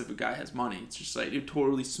stuff is if a guy has money. It's just like it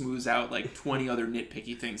totally smooths out like 20 other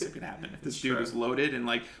nitpicky things that could happen. If this dude was loaded and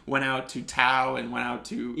like went out to Tao and went out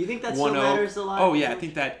to you think that One still matters a lot? Oh yeah, I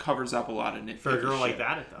think that covers up a lot of nitpicky for a girl shit. like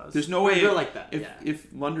that. It does. There's no way a girl like that. If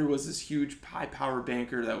Lunder was this huge high power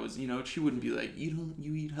banker that was, she wouldn't be like, you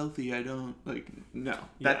eat healthy, I don't, like, no,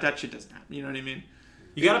 that shit doesn't happen. You know what I mean?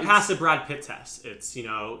 You gotta pass the Brad Pitt test. It's,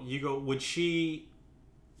 you go, would she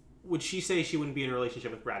say she wouldn't be in a relationship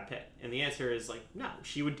with Brad Pitt? And the answer is like, no,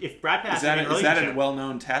 she would. If Brad Pitt has to be in a relationship, is that a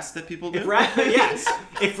well-known test that people do? If Brad Pitt, yes.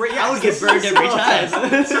 I would get burned every time.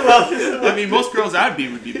 I mean, most girls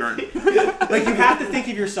would be burned. Like, you have to think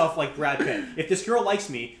of yourself like Brad Pitt. If this girl likes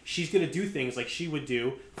me, she's gonna do things like she would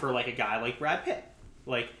do for like a guy like Brad Pitt.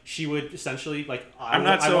 Like, she would essentially like, I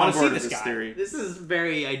want to see this guy. Theory. This is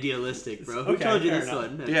very idealistic, bro. Who told you this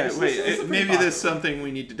one? Yeah, wait. Maybe there's something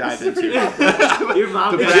we need to dive into. Your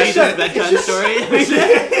mom that bedtime story.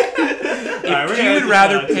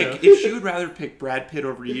 If she would rather pick Brad Pitt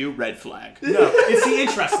over you, red flag. No, it's the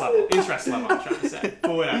interest level. I'm trying to say,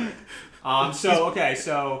 but whatever.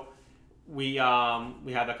 So we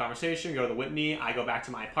had that conversation. Go to the Whitney. I go back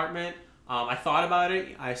to my apartment. I thought about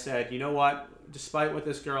it. I said, you know what? despite what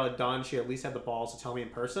this girl had done, she at least had the balls to tell me in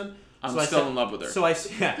person. I'm still in love with her. So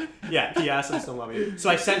P.S. I'm still in love with you. So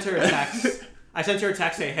I sent her a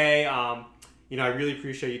text. Saying, hey, I really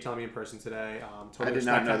appreciate you telling me in person today. I did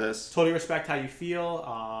not know this. Totally respect how you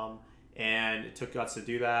feel, and it took guts to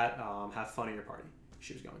do that. Have fun at your party.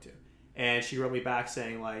 She was going to, and she wrote me back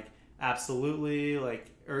saying like, absolutely,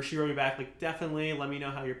 or she wrote me back like, definitely. Let me know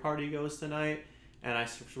how your party goes tonight. And I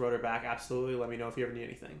wrote her back, absolutely. Let me know if you ever need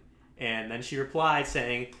anything. And then she replied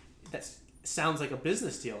saying, that sounds like a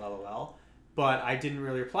business deal, LOL. But I didn't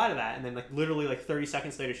really reply to that. And then literally 30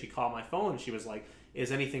 seconds later, she called my phone and she was like,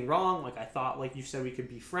 is anything wrong? I thought you said we could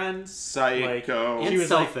be friends. Psycho. She was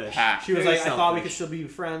selfish. She was I thought we could still be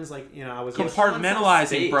friends. I was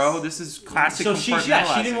compartmentalizing, bro. This is classic. So she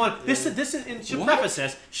didn't want this. And she'll preface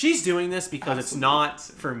this. She's doing this because it's not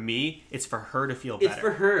for me. It's for her to feel better. It's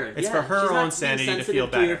for her. It's for her own sanity to feel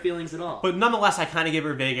better. To your feelings at all. But nonetheless, I kind of gave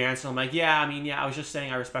her a vague answer. I'm like, I was just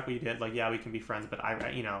saying I respect what you did. We can be friends, but I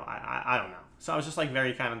don't know. So I was just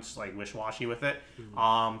very kind of just wish-washy with it.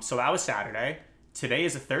 Mm-hmm. So that was Saturday. Today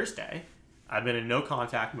is a Thursday. I've been in no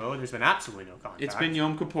contact mode. There's been absolutely no contact. It's been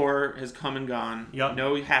Yom Kippur has come and gone. Yep.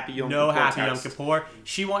 No happy Yom Kippur. No happy Yom Kippur.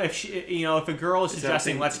 If a girl is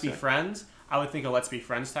suggesting let's be friends, I would think a let's be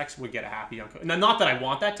friends text would get a happy Yom Kippur. Now, not that I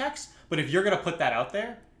want that text, but if you're gonna put that out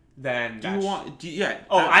there, then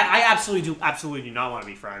I absolutely do not want to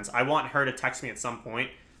be friends. I want her to text me at some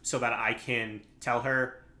point so that I can tell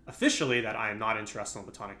her officially that I am not interested in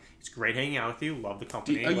platonic. It's great hanging out with you. Love the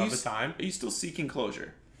company. Love the time. Are you still seeking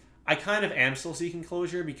closure? I kind of am still seeking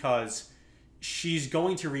closure because she's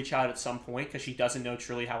going to reach out at some point because she doesn't know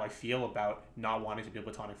truly how I feel about not wanting to be a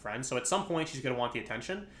platonic friend. So at some point she's going to want the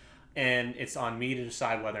attention, and it's on me to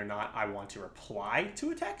decide whether or not I want to reply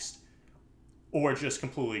to a text or just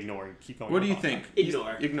completely ignore and keep going. What do you think?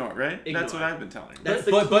 Ignore, right? Ignore. That's what I've been telling her. That's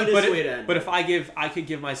the cleanest way to end. But if I could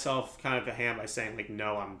give myself kind of a hand by saying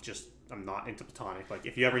no, I'm not into platonic.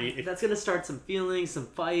 If you ever need, that's gonna start some feelings, some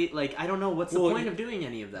fight. I don't know what's the point of doing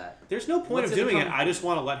any of that. There's no point of doing it. I just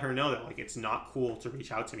want to let her know that it's not cool to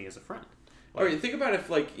reach out to me as a friend. All right, think about if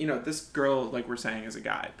this girl we're saying is a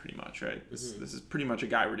guy pretty much, right? This is pretty much a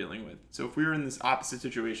guy we're dealing with. So if we were in this opposite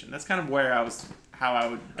situation, that's kind of how I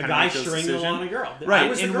would a guy stringing along a girl, right? I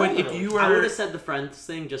was and I would have said the friend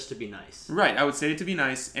thing just to be nice, right? I would say it to be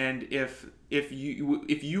nice, and if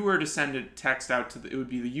you were to send a text out it would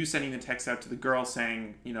be you sending the text out to the girl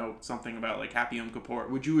saying something about Happy Yom Kippur.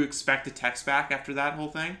 Would you expect a text back after that whole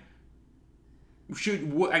thing? I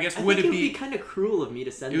think it would be kind of cruel of me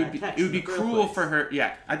to send that text. It would be cruel for her.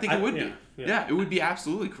 Yeah, I think it would be. Yeah, it would be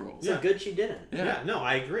absolutely cruel. So good she didn't. Yeah, no,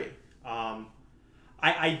 I agree.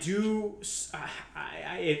 I do.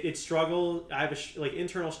 It struggle. I have a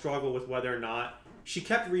internal struggle with whether or not she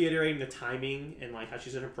kept reiterating the timing and how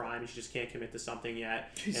she's in her prime and she just can't commit to something yet.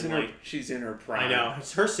 She's in her prime. I know.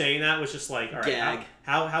 Her saying that was just all right. Gag.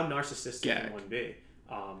 How narcissistic can one be?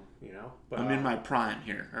 But I'm in my prime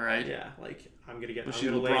here. All right. Yeah, I'm gonna get. Was she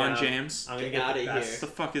LeBron James? I'm gonna get out of here. What the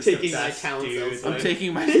fuck is taking my talents elsewhere. I'm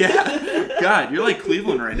taking my God, you're like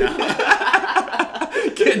Cleveland right now.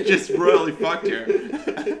 Getting just royally fucked here.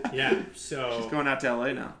 Yeah. So she's going out to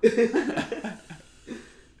LA now.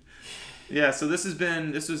 Yeah. So this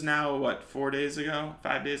was now what 4 days ago?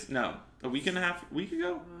 5 days? No, a week and a half. Week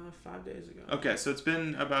ago? 5 days ago. Okay, so it's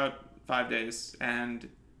been about 5 days, and.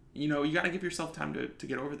 You got to give yourself time to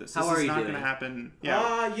get over this. How are you doing? This is not going to happen.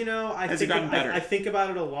 Has it gotten better? I think about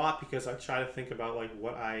it a lot because I try to think about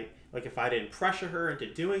what I if I didn't pressure her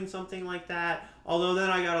into doing something like that. Although then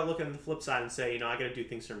I got to look at the flip side and say, I got to do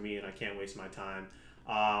things for me and I can't waste my time.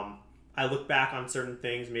 I look back on certain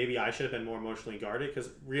things. Maybe I should have been more emotionally guarded because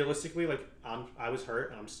realistically, I was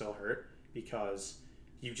hurt and I'm still hurt because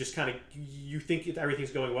you just kind of you think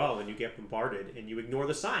everything's going well and you get bombarded and you ignore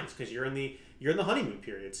the signs because you're in the honeymoon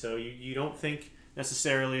period, so you don't think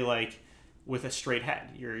necessarily with a straight head.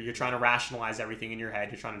 You're trying to rationalize everything in your head.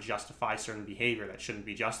 You're trying to justify certain behavior that shouldn't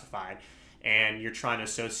be justified, and you're trying to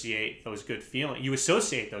associate those good feelings. You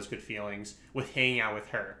associate those good feelings with hanging out with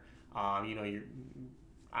her.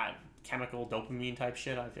 Chemical dopamine type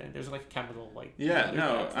shit. There's a chemical I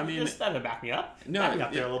mean, that would back me up. No, back me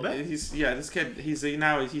up there a little bit. This kid. He's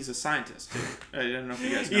a scientist. I don't know if you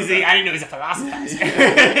guys know. I didn't know he's a philosopher.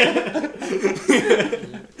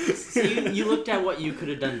 So you looked at what you could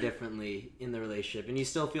have done differently in the relationship, and you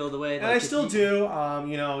still feel the way. And I still do.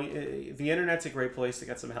 The internet's a great place to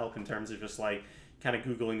get some help in terms of just kind of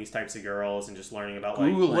Googling these types of girls and just learning about what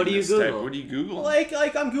do you Google? What do you Google?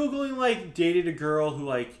 I'm Googling dated a girl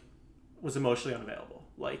who was emotionally unavailable.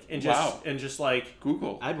 Like, and Wow. just like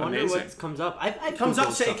Google. I'd wonder Amazing. what comes up. it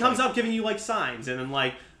comes up giving you like signs, and then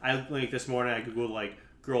like this morning I googled like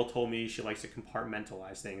girl told me she likes to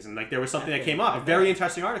compartmentalize things, and like there was something that came up, a very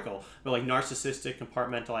interesting article about like narcissistic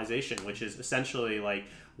compartmentalization, which is essentially like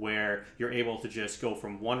where you're able to just go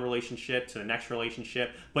from one relationship to the next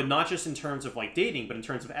relationship, but not just in terms of like dating, but in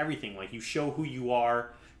terms of everything. Like you show who you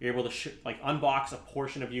are, you're able to like unbox a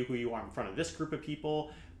portion of you, who you are in front of this group of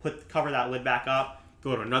people, cover that lid back up,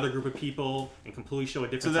 go to another group of people, and completely show a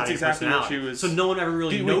different side of your personality. What she was. So no one ever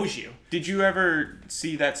really knows you. Did you ever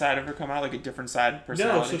see that side of her come out, like a different side of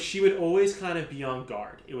personality? No, so she would always kind of be on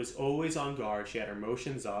guard. It was always on guard. She had her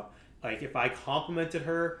emotions up. Like, if I complimented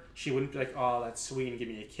her, she wouldn't be like, oh, that's sweet, and give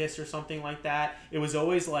me a kiss or something like that. It was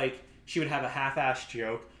always like, she would have a half-assed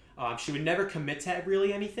joke. She would never commit to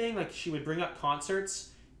really anything. Like, she would bring up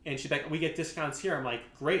concerts, and she'd be like, we get discounts here. I'm like,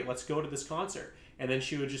 great, let's go to this concert. And then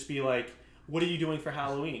she would just be like, what are you doing for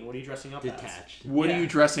Halloween? What are you dressing up as? What are you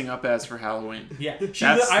dressing up as for Halloween? Yeah.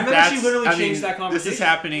 I remember she literally changed that conversation. This is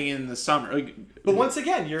happening in the summer. Like, but once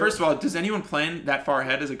again, first of all, does anyone plan that far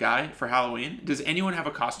ahead as a guy for Halloween? Does anyone have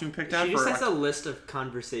a costume picked out? She just has a list of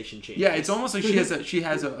conversation changes. Yeah, it's almost like she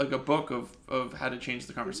has a book of how to change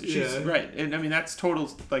the conversation. She's, right, and I mean that's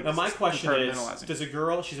total like. Now my question is, does a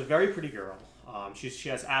girl? She's a very pretty girl. She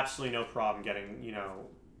has absolutely no problem getting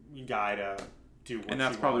a guy to do what she wants. And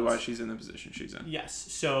that's probably why she's in the position she's in. Yes.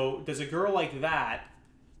 So does a girl like that?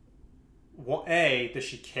 Well, A, does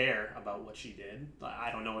she care about what she did? I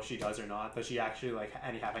don't know if she does or not. Does she actually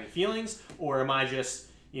have any feelings, or am I just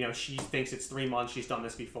she thinks it's 3 months, she's done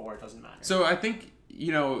this before, it doesn't matter? So I think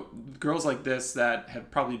girls like this that have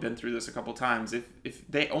probably been through this a couple times, if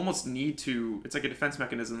they almost need to, it's like a defense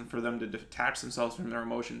mechanism for them to detach themselves from their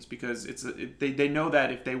emotions, because they know that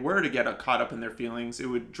if they were to get caught up in their feelings, it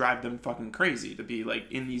would drive them fucking crazy to be like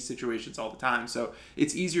in these situations all the time. So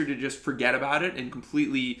it's easier to just forget about it and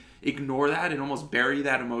completely ignore that and almost bury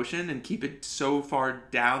that emotion and keep it so far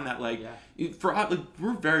down that for us,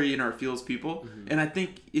 we're very in our feels people, and I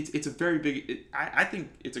think it's a very big. I think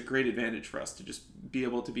it's a great advantage for us to just be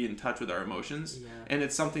able to be in touch with our emotions, and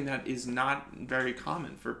it's something that is not very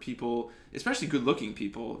common for people, especially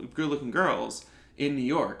good-looking girls in New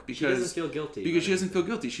York, because she doesn't feel guilty. She doesn't feel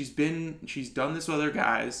guilty. She's done this with other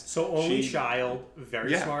guys. So only child,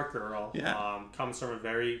 very smart girl. Yeah. Comes from a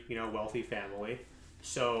very wealthy family.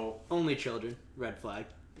 So only children, red flag.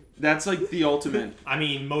 That's like the ultimate. I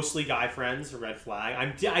mean, mostly guy friends, red flag.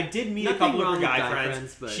 I did meet Nothing a couple of her guy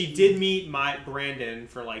friends. but she did meet my Brandon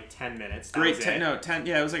for like 10 minutes. That Great, was 10.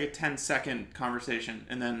 Yeah, it was like a 10-second conversation,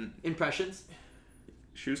 and then impressions.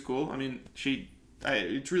 She was cool. I mean,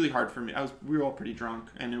 it's really hard for me. We were all pretty drunk,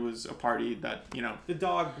 and it was a party that The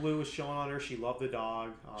dog Blue was showing on her. She loved the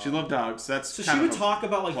dog. She loved dogs. So she would talk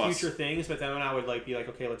about future things, but then when I would be like,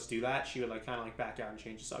 okay, let's do that, she would kind of back out and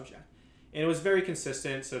change the subject. And it was very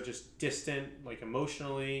consistent, so just distant,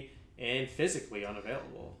 emotionally and physically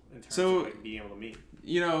unavailable in terms of being able to meet.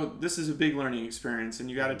 This is a big learning experience, and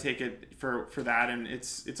you got to take it for that, and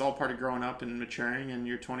it's all part of growing up and maturing, and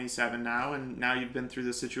you're 27 now, and now you've been through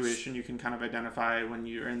this situation, you can kind of identify when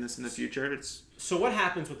you're in this in the future. So what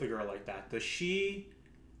happens with a girl like that? Does she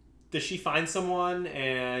find someone,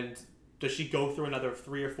 and does she go through another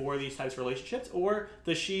 3 or 4 of these types of relationships, or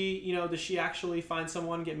does she actually find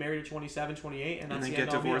someone, get married at 27, 28, and that's then the get end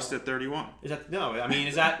all divorced be all? at 31?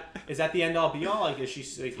 Is that the end all be all? Is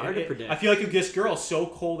she hard to predict? I feel like this girl is so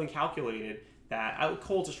cold and calculated that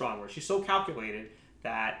cold's a strong word. She's so calculated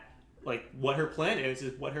that what her plan is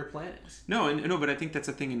what her plan is. No, but I think that's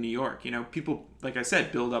a thing in New York. People, like I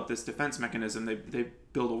said, build up this defense mechanism. They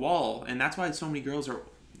build a wall, and that's why so many girls are.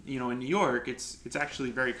 In New York, it's actually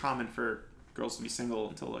very common for girls to be single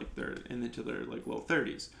until they're into their low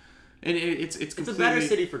 30s, and it's a better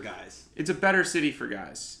city for guys. It's a better city for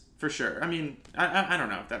guys for sure. I mean, I don't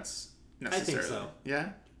know if that's necessarily. I think so. Yeah.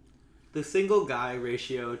 The single guy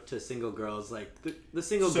ratio to single girls, the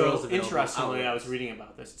single girls. So interestingly, I was reading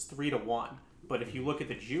about this. It's 3 to 1, but if you look at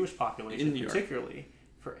the Jewish population particularly,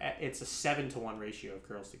 it's a 7 to 1 ratio of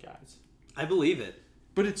girls to guys. I believe it,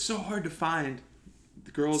 but it's so hard to find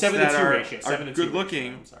the girls 7 that to 2 are, ratio. are good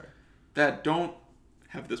looking. I'm sorry. That don't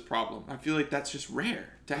have this problem. I feel like that's just rare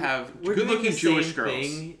to have we're good looking Jewish girls.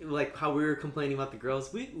 Thing, like how we were complaining about the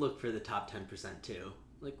girls, we look for the top 10% too.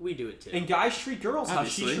 We do it too. And guys treat girls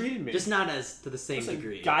Obviously. how she treated me. Just not to the same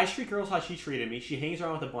degree. Guys treat girls how she treated me. She hangs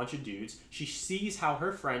around with a bunch of dudes. She sees how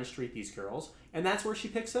her friends treat these girls, and that's where she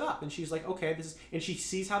picks it up. And she's like, okay, this is... And she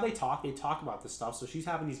sees how they talk. They talk about this stuff, so she's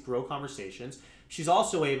having these bro conversations. She's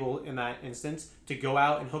also able, in that instance, to go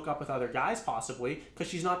out and hook up with other guys, possibly, because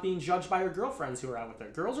she's not being judged by her girlfriends who are out with her.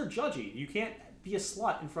 Girls are judgy. You can't be a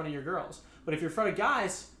slut in front of your girls. But if you're in front of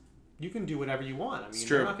guys, you can do whatever you want. I mean, It's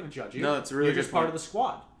true. they're not going to judge you. No, it's a really You're good just part point. of the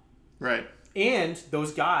squad. Right. And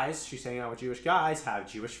those guys, she's hanging out with Jewish guys,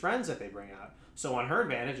 have Jewish friends that they bring out. So on her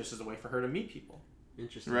advantage, this is a way for her to meet people.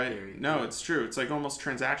 Interesting Right. theory. No, it's true. It's like almost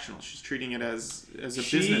transactional. She's treating it as a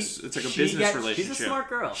She- business. It's like a she business gets- relationship. She's a smart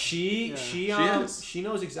girl. She Yeah. is. she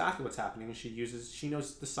knows exactly what's happening, and she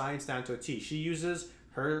knows the science down to a T. She uses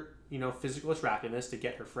her physical attractiveness to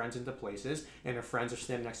get her friends into places, and her friends are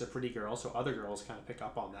standing next to pretty girls, so other girls kind of pick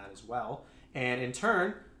up on that as well. And in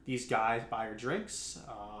turn, these guys buy her drinks.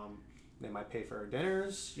 They might pay for her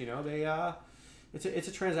dinners. It's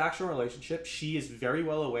a transactional relationship. She is very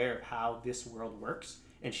well aware of how this world works,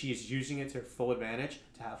 and she is using it to her full advantage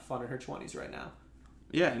to have fun in her 20s right now.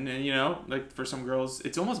 Yeah, and like for some girls,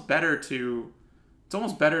 it's almost better to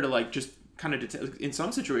like just kind of in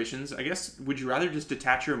some situations, I guess, would you rather just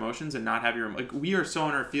detach your emotions and not have your like we are so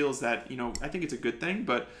in our feels that I think it's a good thing,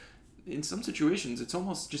 but in some situations it's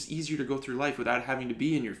almost just easier to go through life without having to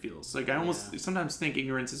be in your feels. Like I almost sometimes think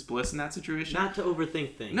ignorance is bliss in that situation. Not to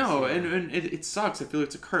overthink things. No, yeah. and it sucks. I feel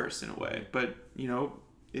it's a curse in a way, but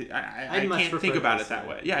I much can't prefer think about this it that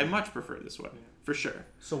way. way. Yeah, I much prefer it this way for sure.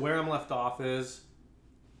 So where I'm left off is,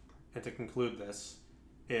 and to conclude this,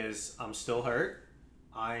 is I'm still hurt.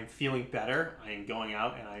 I'm feeling better. I am going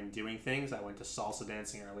out and I'm doing things. I went to salsa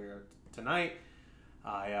dancing earlier tonight.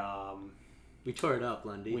 We tore it up,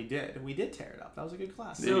 Lundy. We did tear it up. That was a good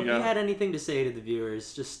class. There So you if go. you had anything to say to the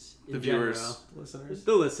viewers, just in The general, viewers. Listeners.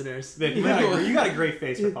 the listeners. You got a great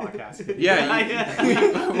face for podcasting.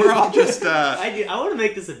 Yeah, we're all just I want to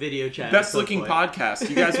make this a video chat. best looking podcast.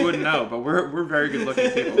 You guys wouldn't know, but we're very good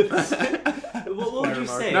looking people. What would you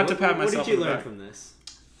say? Not to pat myself What did you on the learn back. from this?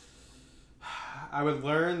 I would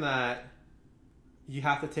learn that you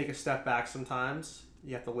have to take a step back sometimes.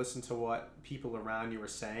 You have to listen to what people around you are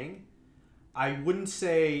saying. I wouldn't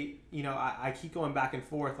say, I keep going back and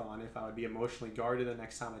forth on if I would be emotionally guarded the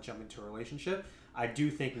next time I jump into a relationship. I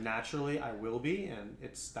do think naturally I will be, and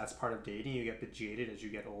that's part of dating. You get jaded as you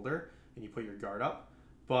get older, and you put your guard up.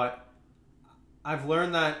 But I've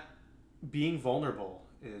learned that being vulnerable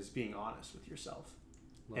is being honest with yourself.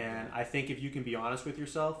 And I think if you can be honest with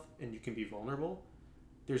yourself and you can be vulnerable,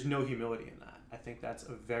 there's no humility in that. I think that's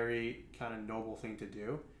a very kind of noble thing to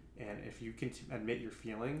do. And if you can admit your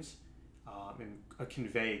feelings and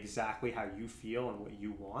convey exactly how you feel and what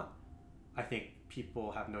you want, I think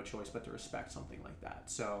people have no choice but to respect something like that.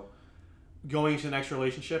 So going into the next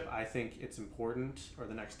relationship, I think it's important, or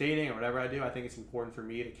the next dating or whatever I do, I think it's important for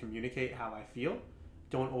me to communicate how I feel.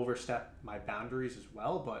 Don't overstep my boundaries as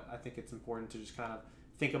well, but I think it's important to just kind of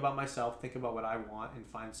think about myself, think about what I want, and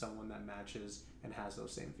find someone that matches and has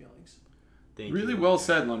those same feelings. Thank Really you. well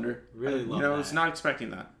said, Lunder. Really love I that. was not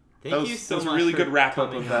expecting that. Thank you so that was much a really for good wrap up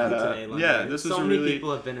coming of that. on today, Lundy. Yeah, this was so a many really.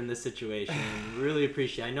 people have been in this situation. Really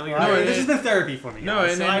appreciate it. I know you're. No, This has been therapy for me. No,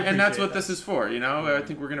 guys, and, so I and that's appreciate what this is for, I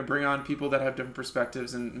think we're going to bring on people that have different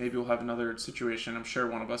perspectives, and maybe we'll have another situation. I'm sure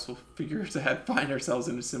one of us will find ourselves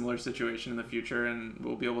in a similar situation in the future, and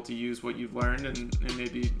we'll be able to use what you've learned and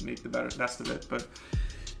maybe make the best of it. But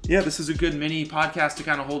yeah, this is a good mini podcast to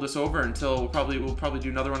kind of hold us over until we'll probably do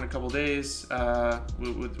another one in a couple days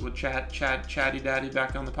with Chatty Daddy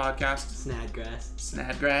back on the podcast.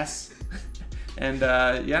 Snadgrass. And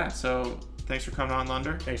so thanks for coming on,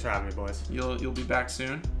 Lunder. Thanks for having me, boys. You'll be back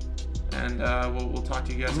soon, and we'll talk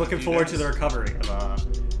to you guys. I'm looking forward to the recovery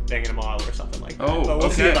of banging a model or something like that. Oh, but we'll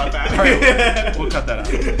okay. see about that. All right, we'll cut that out.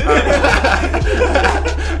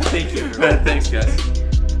 Thank you. All right. Thanks, guys.